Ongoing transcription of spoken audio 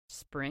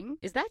Spring?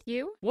 Is that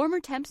you? Warmer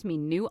temps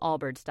mean new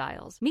Allbirds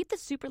styles. Meet the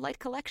Superlight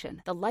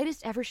Collection, the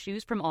lightest ever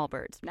shoes from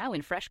Allbirds, now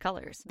in fresh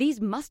colors.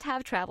 These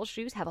must-have travel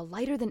shoes have a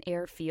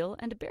lighter-than-air feel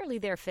and a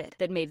barely-there fit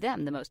that made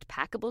them the most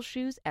packable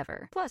shoes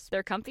ever. Plus,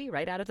 they're comfy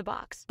right out of the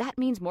box. That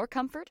means more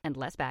comfort and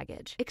less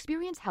baggage.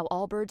 Experience how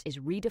Allbirds is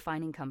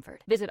redefining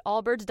comfort. Visit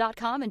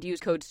allbirds.com and use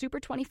code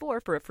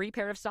SUPER24 for a free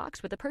pair of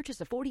socks with a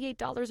purchase of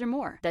 $48 or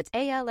more. That's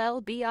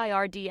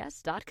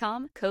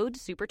ALLBIRDS.com, code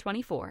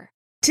SUPER24.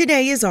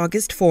 Today is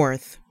August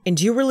 4th, and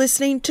you were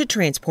listening to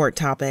Transport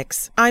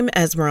Topics. I'm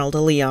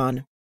Esmeralda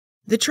Leon.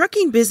 The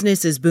trucking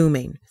business is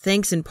booming,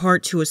 thanks in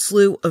part to a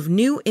slew of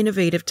new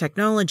innovative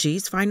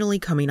technologies finally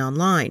coming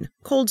online.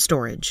 Cold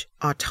storage,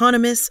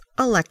 autonomous,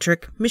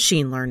 electric,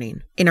 machine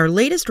learning. In our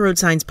latest Road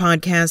Signs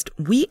podcast,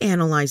 we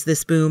analyze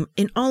this boom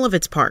in all of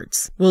its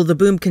parts. Will the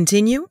boom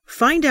continue?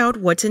 Find out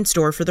what's in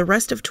store for the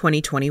rest of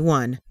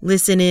 2021.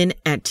 Listen in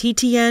at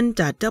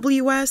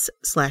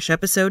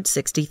ttn.ws/episode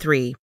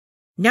 63.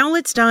 Now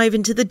let's dive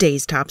into the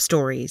day's top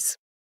stories.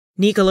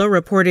 Nikola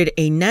reported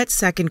a net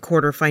second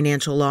quarter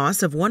financial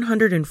loss of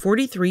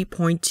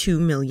 $143.2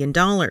 million,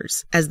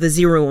 as the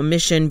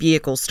zero-emission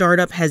vehicle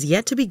startup has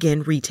yet to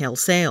begin retail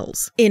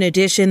sales. In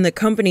addition, the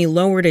company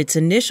lowered its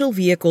initial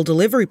vehicle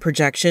delivery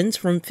projections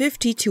from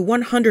 50 to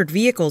 100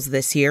 vehicles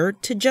this year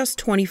to just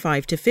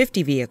 25 to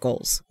 50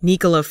 vehicles.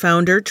 Nikola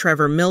founder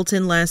Trevor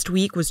Milton last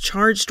week was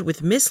charged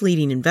with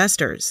misleading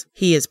investors.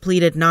 He has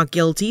pleaded not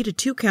guilty to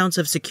 2 counts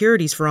of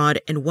securities fraud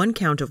and 1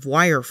 count of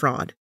wire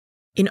fraud.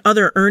 In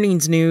other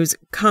earnings news,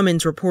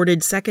 Cummins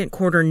reported second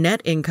quarter net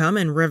income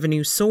and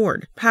revenue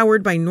soared,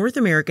 powered by North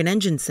American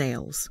engine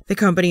sales. The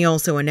company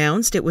also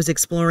announced it was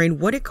exploring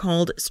what it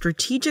called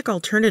strategic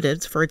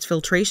alternatives for its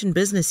filtration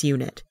business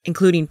unit,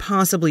 including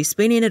possibly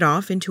spinning it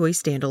off into a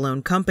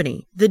standalone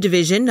company. The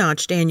division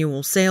notched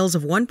annual sales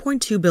of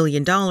 $1.2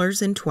 billion in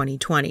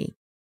 2020.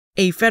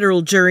 A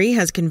federal jury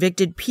has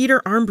convicted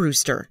Peter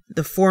Armbruster,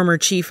 the former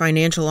chief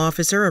financial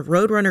officer of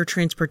Roadrunner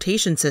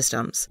Transportation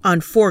Systems,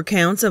 on 4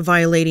 counts of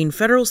violating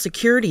federal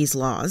securities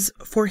laws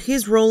for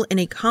his role in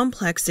a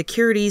complex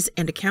securities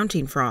and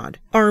accounting fraud.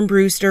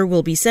 Armbruster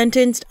will be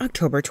sentenced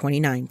October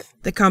 29th.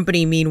 The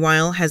company,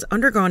 meanwhile, has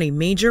undergone a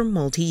major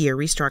multi-year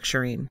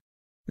restructuring.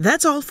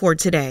 That's all for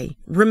today.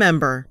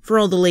 Remember, for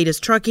all the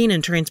latest trucking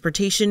and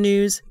transportation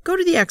news, go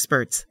to the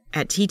experts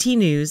at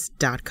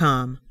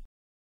ttnews.com.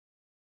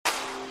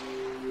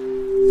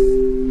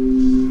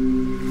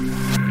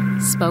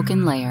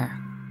 Spoken Layer.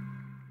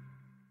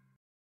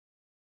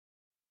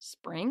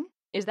 Spring?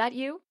 Is that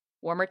you?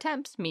 Warmer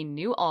temps mean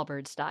new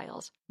Allbirds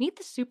styles. Meet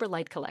the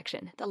Superlight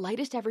Collection, the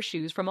lightest ever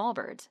shoes from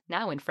Allbirds,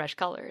 now in fresh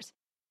colors.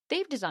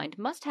 They've designed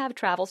must-have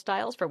travel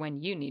styles for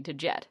when you need to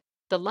jet.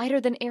 The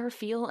lighter-than-air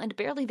feel and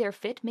barely-there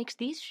fit makes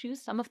these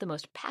shoes some of the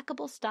most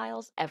packable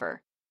styles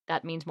ever.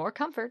 That means more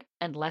comfort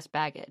and less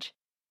baggage.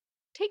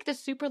 Take the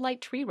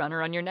Superlight Tree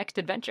Runner on your next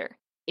adventure.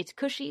 Its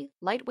cushy,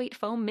 lightweight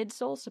foam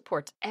midsole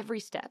supports every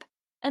step,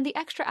 and the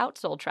extra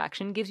outsole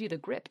traction gives you the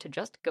grip to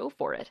just go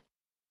for it.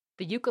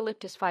 The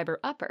eucalyptus fiber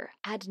upper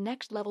adds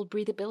next-level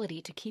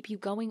breathability to keep you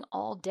going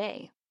all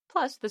day.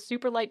 Plus, the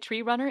Superlight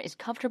Tree Runner is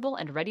comfortable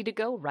and ready to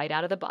go right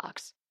out of the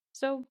box.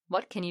 So,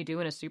 what can you do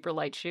in a super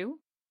light shoe?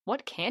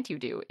 What can't you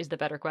do is the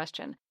better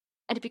question.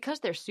 And because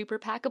they're super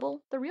packable,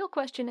 the real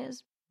question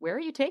is, where are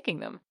you taking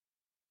them?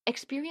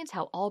 Experience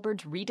how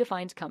Allbirds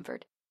redefines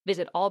comfort.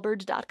 Visit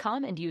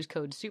allbirds.com and use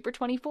code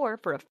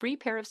SUPER24 for a free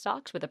pair of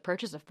socks with a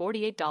purchase of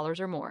 $48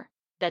 or more.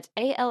 That's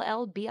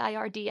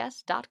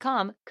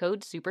ALLBIRDS.com,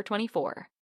 code SUPER24.